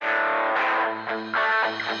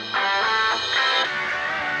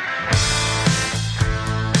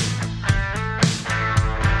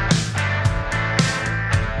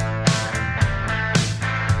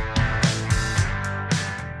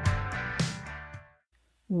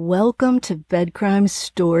Welcome to Bed Crime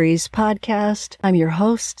Stories podcast. I'm your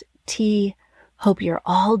host, T. Hope you're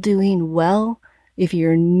all doing well. If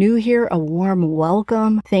you're new here, a warm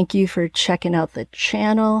welcome. Thank you for checking out the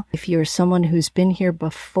channel. If you're someone who's been here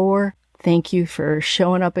before, thank you for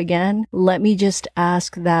showing up again. Let me just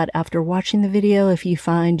ask that after watching the video, if you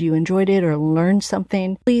find you enjoyed it or learned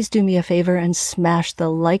something, please do me a favor and smash the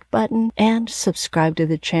like button and subscribe to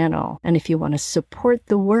the channel. And if you want to support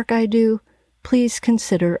the work I do, please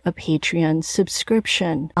consider a Patreon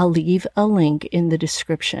subscription. I'll leave a link in the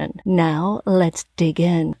description. Now, let's dig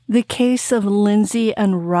in. The case of Lindsay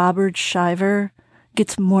and Robert Shiver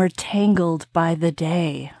gets more tangled by the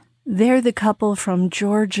day. They're the couple from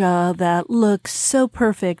Georgia that looks so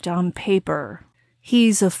perfect on paper.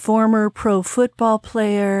 He's a former pro football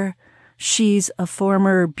player. She's a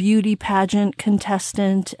former beauty pageant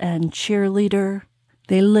contestant and cheerleader.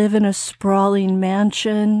 They live in a sprawling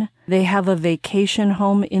mansion. They have a vacation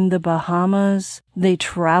home in the Bahamas. They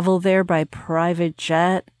travel there by private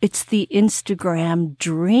jet. It's the Instagram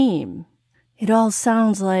dream. It all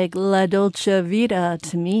sounds like La Dolce Vita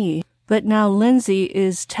to me. But now Lindsay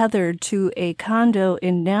is tethered to a condo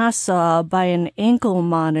in Nassau by an ankle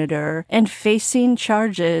monitor and facing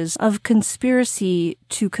charges of conspiracy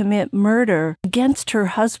to commit murder against her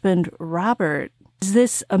husband, Robert. Is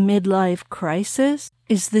this a midlife crisis?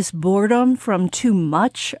 Is this boredom from too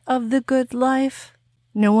much of the good life?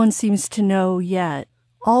 No one seems to know yet.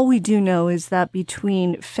 All we do know is that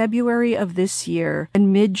between February of this year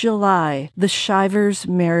and mid-July, the Shivers'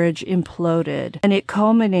 marriage imploded, and it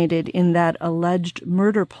culminated in that alleged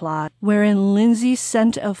murder plot wherein Lindsay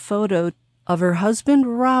sent a photo of her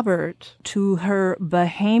husband Robert to her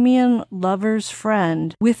Bahamian lover's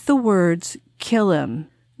friend with the words, "Kill him."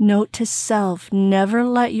 Note to self, never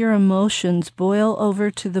let your emotions boil over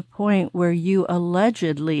to the point where you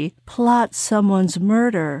allegedly plot someone's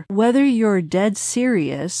murder. Whether you're dead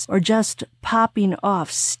serious or just popping off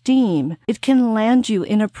steam, it can land you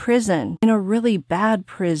in a prison, in a really bad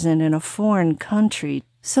prison in a foreign country.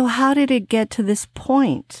 So how did it get to this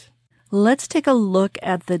point? Let's take a look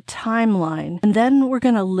at the timeline, and then we're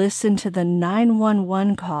going to listen to the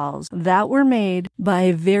 911 calls that were made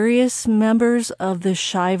by various members of the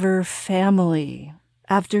Shiver family.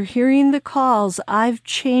 After hearing the calls, I've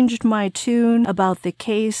changed my tune about the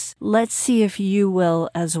case. Let's see if you will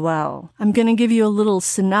as well. I'm going to give you a little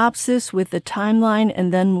synopsis with the timeline,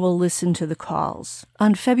 and then we'll listen to the calls.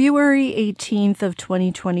 On February 18th of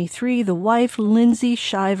 2023, the wife, Lindsay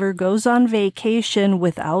Shiver, goes on vacation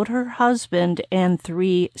without her husband and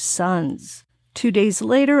 3 sons. 2 days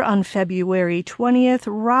later, on February 20th,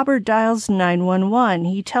 Robert dials 911.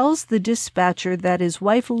 He tells the dispatcher that his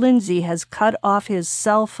wife Lindsay has cut off his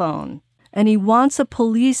cell phone, and he wants a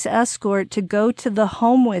police escort to go to the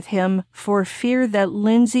home with him for fear that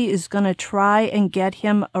Lindsay is going to try and get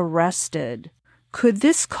him arrested. Could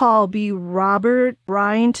this call be Robert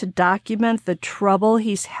trying to document the trouble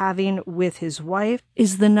he's having with his wife?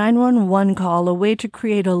 Is the 911 call a way to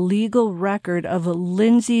create a legal record of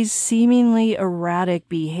Lindsay's seemingly erratic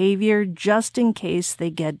behavior just in case they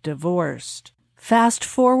get divorced? Fast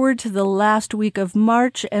forward to the last week of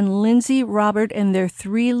March, and Lindsay, Robert, and their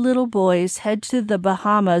 3 little boys head to the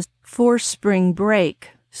Bahamas for spring break.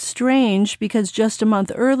 Strange, because just a month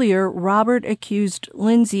earlier, Robert accused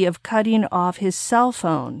Lindsay of cutting off his cell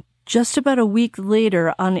phone. Just about a week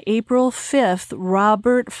later, on April 5th,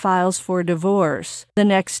 Robert files for divorce. The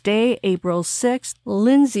next day, April 6th,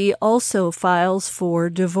 Lindsay also files for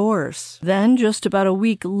divorce. Then, just about a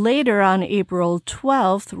week later, on April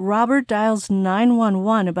 12th, Robert dials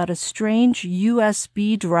 911 about a strange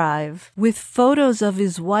USB drive with photos of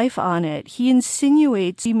his wife on it. He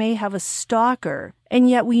insinuates he may have a stalker, and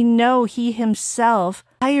yet we know he himself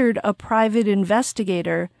hired a private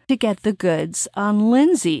investigator to get the goods on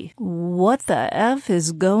Lindsay. What the F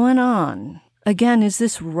is going on? Again, is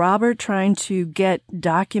this Robert trying to get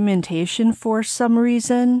documentation for some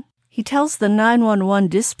reason? He tells the 911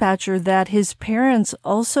 dispatcher that his parents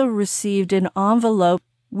also received an envelope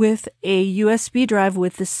with a USB drive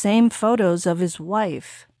with the same photos of his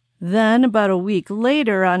wife. Then, about a week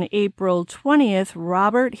later, on April 20th,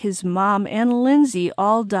 Robert, his mom, and Lindsay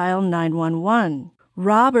all dial 911.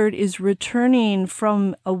 Robert is returning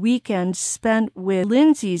from a weekend spent with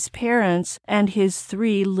Lindsay's parents and his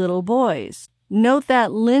 3 little boys. Note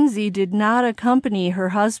that Lindsay did not accompany her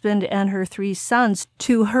husband and her 3 sons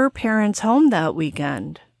to her parents' home that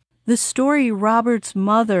weekend. The story Robert's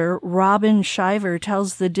mother, Robin Shiver,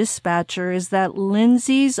 tells the dispatcher is that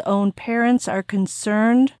Lindsay's own parents are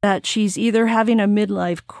concerned that she's either having a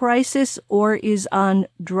midlife crisis or is on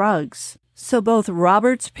drugs. So both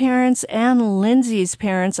Robert's parents and Lindsay's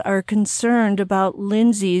parents are concerned about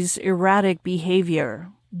Lindsay's erratic behavior.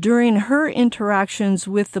 During her interactions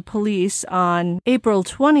with the police on April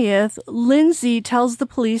 20th, Lindsay tells the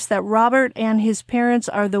police that Robert and his parents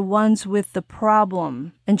are the ones with the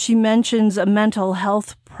problem, and she mentions a mental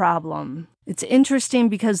health problem. It's interesting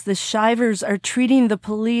because the Shivers are treating the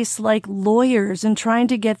police like lawyers and trying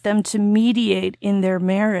to get them to mediate in their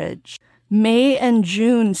marriage. May and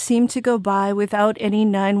June seem to go by without any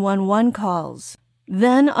 911 calls.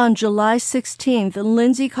 Then on July 16th,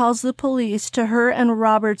 Lindsay calls the police to her and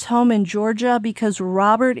Robert's home in Georgia because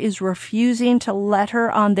Robert is refusing to let her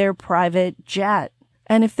on their private jet.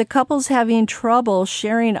 And if the couple's having trouble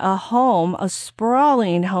sharing a home, a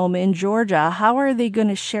sprawling home in Georgia, how are they going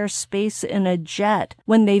to share space in a jet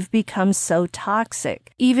when they've become so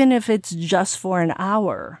toxic, even if it's just for an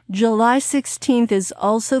hour? July 16th is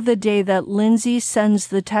also the day that Lindsay sends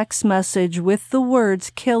the text message with the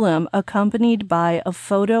words "kill him," accompanied by a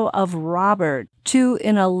photo of Robert to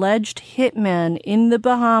an alleged hitman in the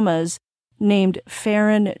Bahamas named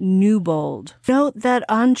Farron Newbold. Note that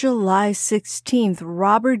on July 16th,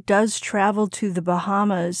 Robert does travel to the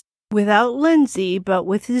Bahamas without Lindsay, but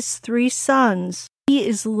with his 3 sons. He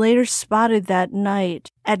is later spotted that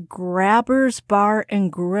night at Grabber's Bar and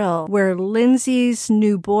Grill, where Lindsay's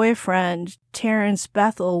new boyfriend, Terrence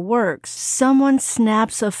Bethel, works. Someone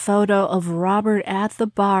snaps a photo of Robert at the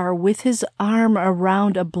bar with his arm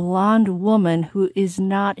around a blonde woman who is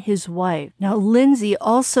not his wife. Now, Lindsay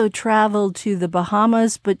also traveled to the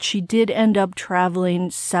Bahamas, but she did end up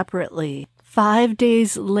traveling separately. 5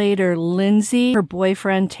 days later, Lindsay, her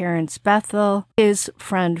boyfriend Terrence Bethel, his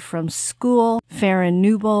friend from school, Farron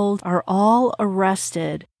Newbold, are all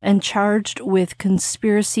arrested and charged with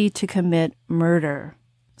conspiracy to commit murder.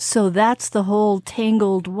 So that's the whole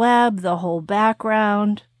tangled web, the whole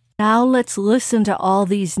background. Now let's listen to all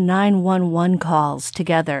these 911 calls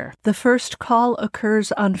together. The first call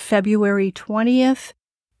occurs on February 20th.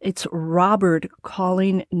 It's Robert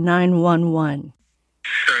calling 911.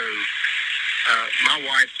 So, my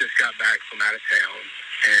wife just got back from out of town,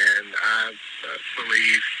 and I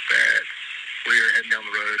believe that we are heading down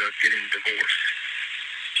the road of getting divorced.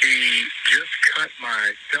 She just cut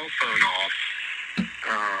my cell phone off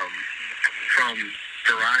from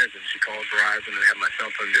Verizon. She called Verizon and had my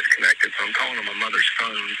cell phone disconnected, so I'm calling on my mother's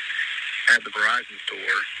phone at the Verizon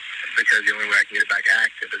store because the only way I can get it back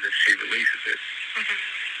active is if she releases it. Mm-hmm.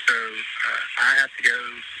 So I have to go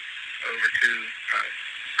over to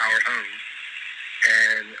our home.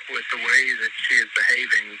 And with the way that she is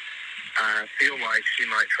behaving, I feel like she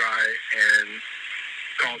might try and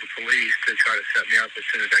call the police to try to set me up as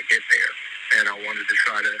soon as I get there. And I wanted to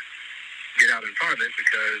try to get out in front of it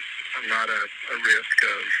because I'm not a risk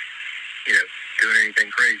of, doing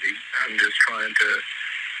anything crazy. I'm just trying to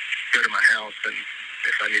go to my house, and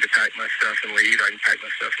if I need to pack my stuff and leave, I can pack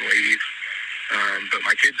my stuff and leave. But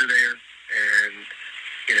my kids are there, and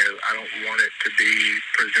I don't want it to be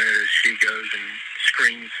presented as she goes and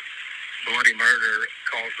screams bloody murder,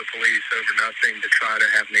 calls the police over nothing to try to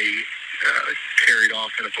have me carried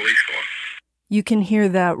off in a police car. You can hear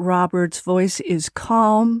that Robert's voice is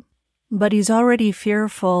calm, but he's already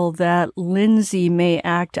fearful that Lindsay may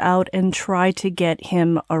act out and try to get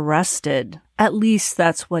him arrested. At least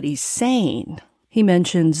that's what he's saying. He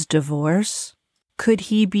mentions divorce. Could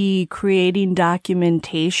he be creating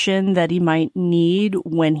documentation that he might need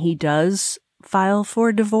when he does file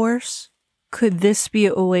for divorce? Could this be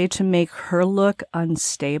a way to make her look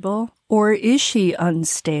unstable? Or is she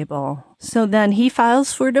unstable? So then he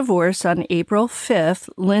files for divorce on April 5th.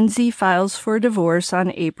 Lindsay files for divorce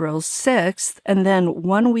on April 6th. And then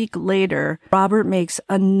 1 week later, Robert makes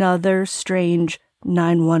another strange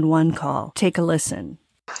 911 call. Take a listen.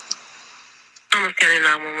 I'm getting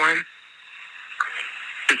 911.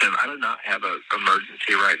 Listen, I do not have an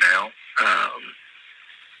emergency right now,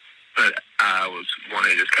 but I was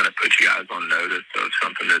wanting to just kind of put you guys on notice of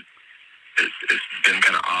something that it's been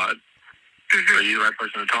kind of odd. Mm-hmm. Are you the right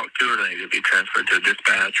person to talk to, or do I need to be transferred to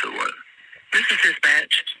dispatch, or what? This is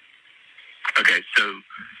dispatch. Okay, so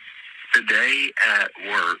today at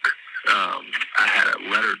work, I had a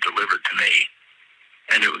letter delivered to me,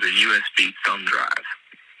 and it was a USB thumb drive,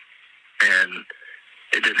 and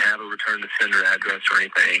it didn't have a return to sender address or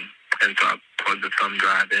anything, and so I plugged the thumb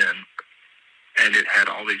drive in, and it had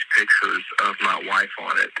all these pictures of my wife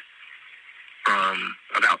on it from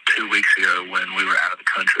about 2 weeks ago when we were out of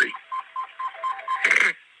the country.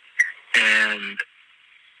 And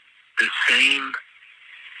the same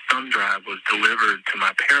thumb drive was delivered to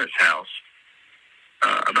my parents' house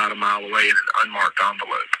about a mile away in an unmarked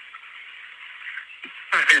envelope.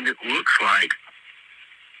 And it looks like,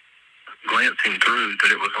 glancing through,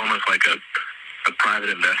 that it was almost like a private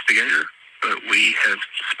investigator, but we have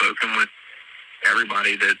spoken with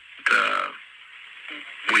everybody that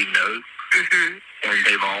we know, and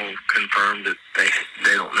they've all confirmed that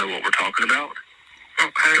they don't know what we're talking about.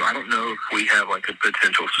 Okay. So I don't know if we have like a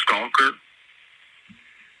potential stalker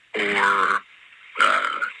or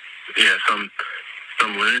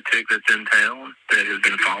some lunatic that's in town that has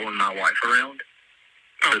been following my wife around.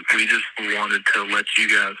 But we just wanted to let you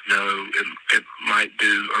guys know it might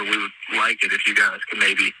do, or we would like it if you guys can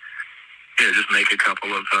maybe just make a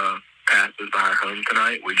couple of passes by our home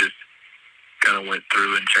tonight. We just kind of went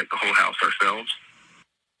through and checked the whole house ourselves.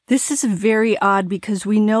 This is very odd because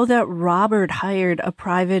we know that Robert hired a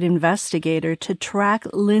private investigator to track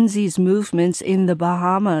Lindsay's movements in the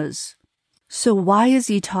Bahamas. So why is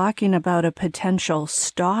he talking about a potential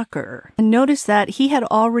stalker? And notice that he had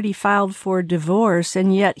already filed for divorce,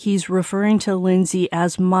 and yet he's referring to Lindsay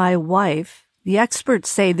as my wife. The experts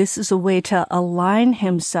say this is a way to align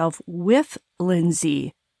himself with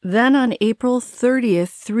Lindsay. Then on April 30th,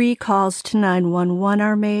 3 calls to 911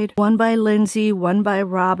 are made, one by Lindsay, one by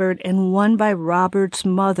Robert, and one by Robert's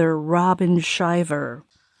mother, Robin Shiver.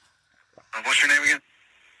 What's your name again?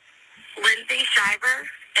 Lindsay Shiver.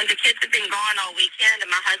 And the kids have been gone all weekend, and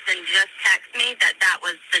my husband just texted me that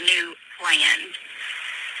was the new plan.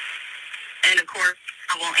 And, of course,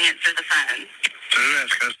 I won't answer the phone. So who has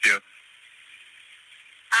custody of?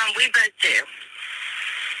 We both do.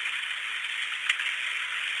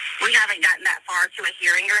 We haven't gotten that far to a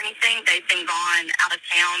hearing or anything. They've been gone out of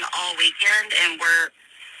town all weekend, and we're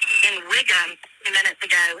in Wiggum 2 minutes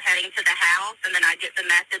ago heading to the house, and then I get the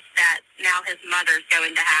message that now his mother's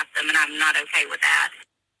going to have them, and I'm not okay with that.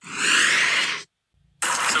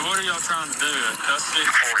 So what are y'all trying to do? Custody?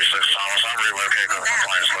 46 Thomas. I'm relocating to the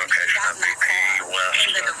compliance location at BP West.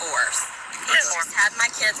 In the divorce. Just had my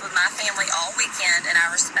kids with my family all weekend, and I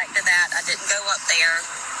respected that. I didn't go up there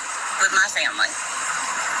with my family.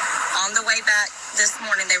 On the way back this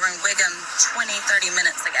morning, they were in Wiggum 20-30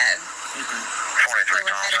 minutes ago. 23 They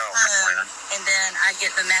were headed home, and then I get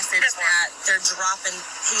the message that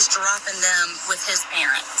he's dropping them with his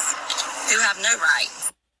parents, who have no rights.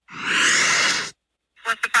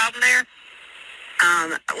 What's the problem there?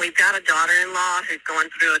 We've got a daughter-in-law who's going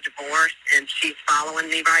through a divorce, and she's following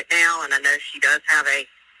me right now. And I know she does have a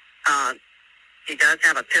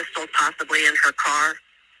pistol possibly in her car,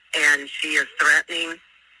 and she is threatening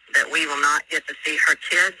that we will not get to see her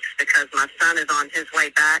kids because my son is on his way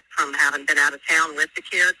back from having been out of town with the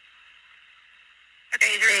kids. Okay,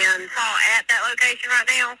 is your call at that location right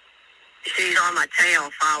now? She's on my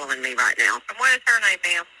tail following me right now. And what is her name,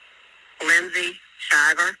 ma'am? Lindsay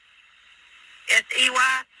Shiver.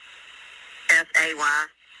 S-E-Y? S-A-Y.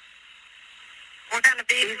 What kind of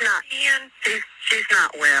business is she in? She's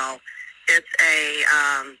not well. It's a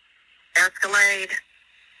Escalade.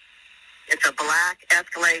 It's a black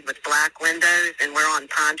Escalade with black windows, and we're on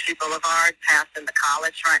Pine Tree Boulevard, passing the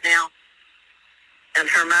college right now. And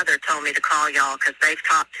her mother told me to call y'all because they've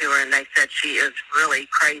talked to her, and they said she is really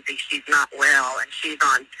crazy. She's not well, and she's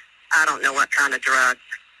on, I don't know what kind of drugs.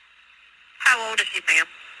 How old is she, ma'am?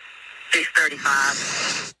 She's 35.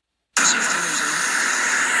 She's delusional,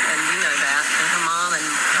 and you know that. And her mom and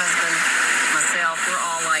husband, myself, we're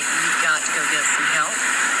all like, you've got to go get some help.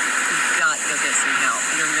 You've got to go get some help.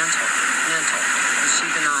 You're mental. And she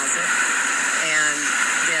denies it. And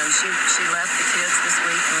then she left the kids this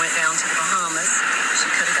week and went down to the Bahamas. She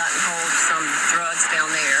could have gotten hold of some drugs down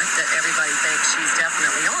there that everybody thinks she's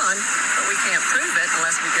definitely on, but we can't prove it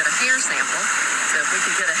unless we get a hair sample. So if we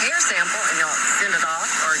could get a hair sample and y'all send it off,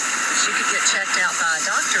 or if she could get checked out by a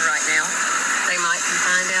doctor right now, they might can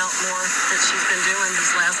find out more that she's been doing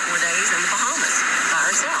these last 4 days in the Bahamas by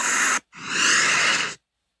herself.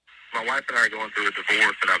 My wife and I are going through a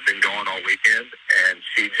divorce, and I've been gone all weekend, and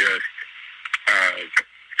she just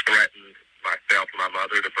threatened myself and my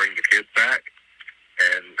mother to bring the kids back,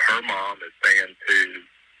 and her mom is saying to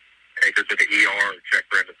take her to the ER and check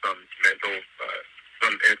her into some mental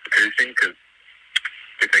some institution because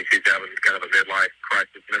we think she's having kind of a midlife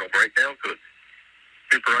crisis mental breakdown, so it's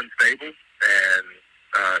super unstable. And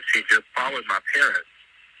she just followed my parents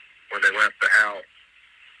when they left the house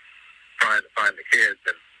trying to find the kids,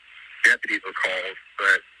 and deputies were called,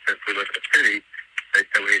 but since we live in the city, they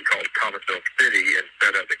said we had called Thomasville City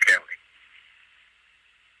instead of the county.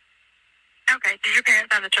 Okay. Did your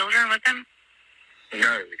parents have the children with them?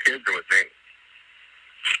 No, the kids are with me.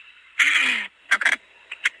 Okay.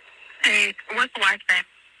 Hey, what's the wife's name?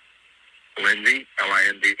 Lindsay,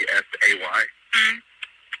 Lindsay.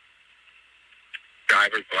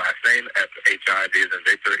 Shiver's the last name, Shiv as in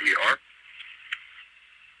Victor, ER.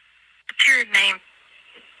 What's your name?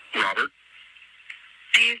 Robert.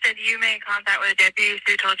 And you said you made contact with the deputies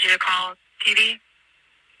who told you to call TV?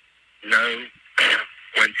 No.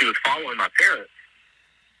 When she was following my parents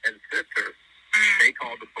and sister, they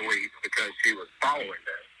called the police because she was following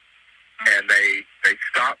them. And they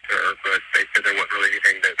stopped her, but they said there wasn't really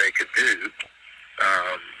anything that they could do.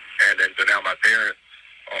 And then so now my parents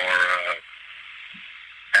are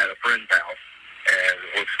at a friend's house, and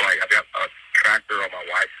it looks like I've got a tracker on my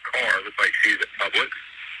wife's car. It looks like she's at Publix.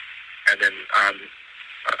 And then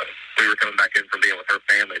we were coming back in from being with her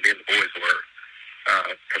family. Me and the boys were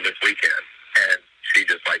from this weekend, and she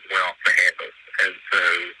just like went off the handle. And so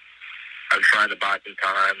I'm trying to buy some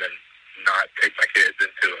time and not take my kids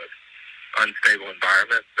into an unstable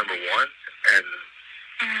environment, number one, and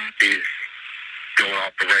she's going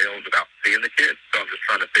off the rails about seeing the kids. So I'm just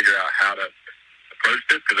trying to figure out how to approach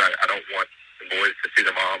this, because I don't want the boys to see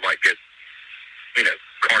the mom like get,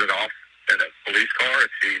 carted off in a police car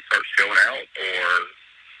if she starts showing out, or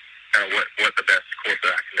what the best course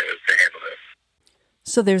of action is to handle this.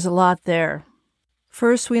 So there's a lot there.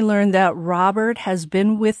 First, we learned that Robert has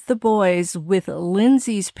been with the boys with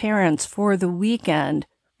Lindsay's parents for the weekend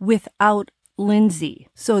without Lindsay.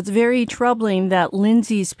 So it's very troubling that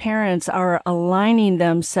Lindsay's parents are aligning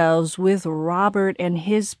themselves with Robert and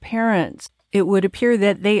his parents. It would appear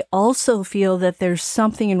that they also feel that there's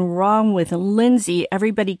something wrong with Lindsay.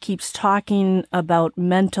 Everybody keeps talking about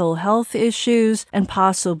mental health issues and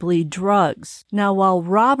possibly drugs. Now, while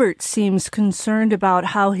Robert seems concerned about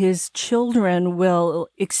how his children will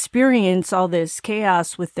experience all this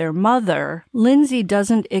chaos with their mother, Lindsay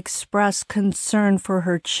doesn't express concern for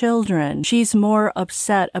her children. She's more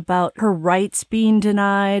upset about her rights being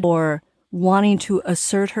denied or wanting to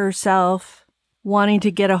assert herself, wanting to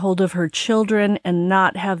get a hold of her children and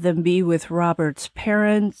not have them be with Robert's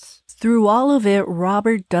parents. Through all of it,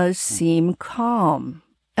 Robert does seem calm.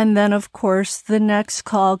 And then, of course, the next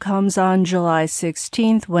call comes on July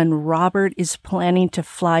 16th when Robert is planning to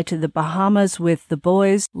fly to the Bahamas with the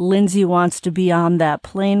boys. Lindsay wants to be on that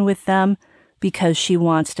plane with them because she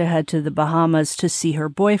wants to head to the Bahamas to see her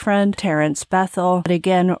boyfriend, Terrence Bethel. But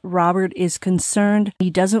again, Robert is concerned.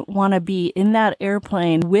 He doesn't want to be in that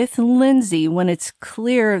airplane with Lindsay when it's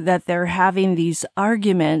clear that they're having these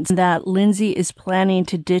arguments, that Lindsay is planning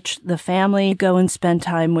to ditch the family, go and spend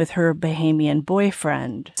time with her Bahamian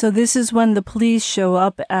boyfriend. So this is when the police show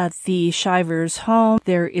up at the Shivers' home.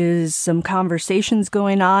 There is some conversations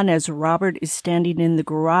going on as Robert is standing in the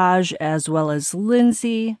garage, as well as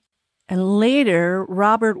Lindsay. And later,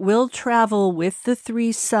 Robert will travel with the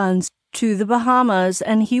three sons to the Bahamas,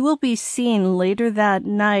 and he will be seen later that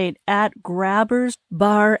night at Grabber's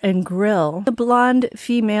Bar and Grill. The blonde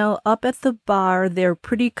female up at the bar, they're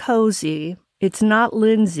pretty cozy. It's not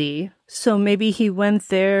Lindsay, so maybe he went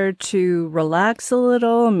there to relax a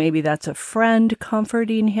little. Maybe that's a friend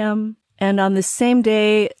comforting him. And on the same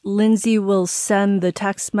day, Lindsay will send the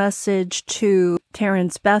text message to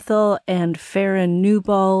Terrence Bethel and Farron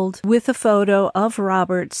Newbold with a photo of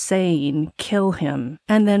Robert saying, "Kill him."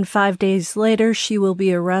 And then 5 days later, she will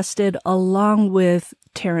be arrested along with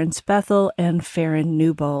Terrence Bethel and Farron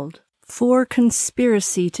Newbold for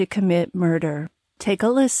conspiracy to commit murder. Take a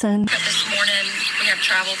listen. This morning, we have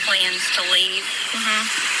travel plans to leave,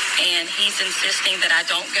 and he's insisting that I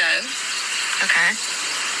don't go. Okay.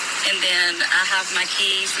 And then I have my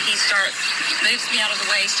keys. He moves me out of the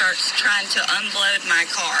way, starts trying to unload my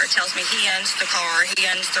car. Tells me he owns the car, he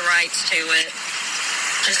owns the rights to it.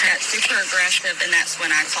 Just got super aggressive, and that's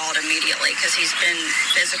when I called immediately, because he's been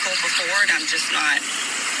physical before, and I'm just not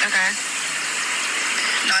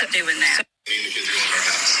doing that. Me and the kids are going to our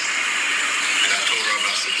house. And I told her I'm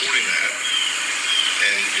not supporting that.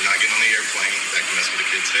 And you're not getting on the airplane. That can mess with the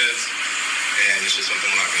kids' heads. And it's just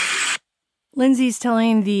something we're not going to do. Lindsay's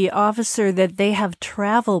telling the officer that they have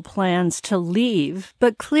travel plans to leave,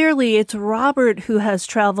 but clearly it's Robert who has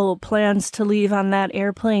travel plans to leave on that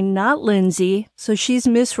airplane, not Lindsay, so she's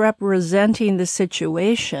misrepresenting the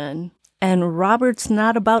situation. And Robert's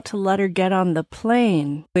not about to let her get on the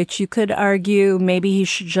plane, which you could argue maybe he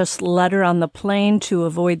should just let her on the plane to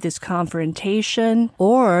avoid this confrontation.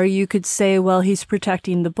 Or you could say, well, he's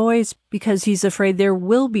protecting the boys because he's afraid there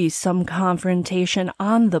will be some confrontation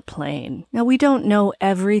on the plane. Now, we don't know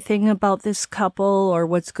everything about this couple or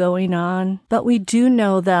what's going on, but we do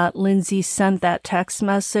know that Lindsay sent that text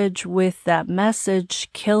message with that message,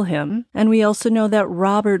 "Kill him." And we also know that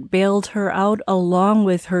Robert bailed her out along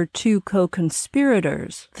with her two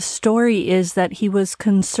co-conspirators. The story is that he was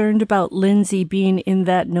concerned about Lindsay being in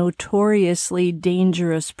that notoriously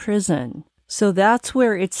dangerous prison. So that's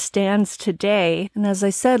where it stands today. And as I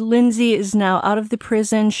said, Lindsay is now out of the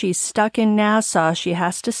prison. She's stuck in Nassau. She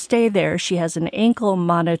has to stay there. She has an ankle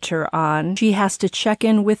monitor on. She has to check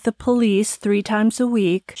in with the police 3 times a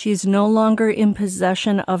week. She's no longer in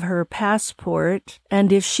possession of her passport.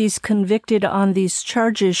 And if she's convicted on these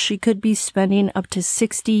charges, she could be spending up to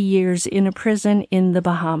 60 years in a prison in the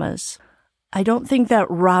Bahamas. I don't think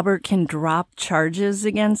that Robert can drop charges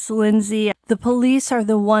against Lindsay. The police are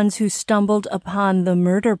the ones who stumbled upon the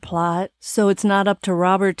murder plot, so it's not up to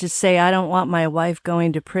Robert to say, I don't want my wife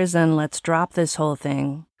going to prison, let's drop this whole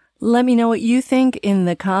thing. Let me know what you think in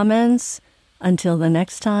the comments. Until the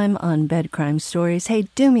next time on Bed Crime Stories, hey,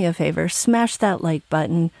 do me a favor, smash that like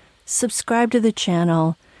button, subscribe to the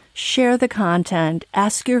channel, share the content,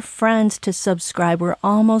 ask your friends to subscribe. We're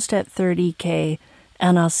almost at 30K.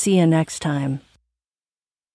 And I'll see you next time.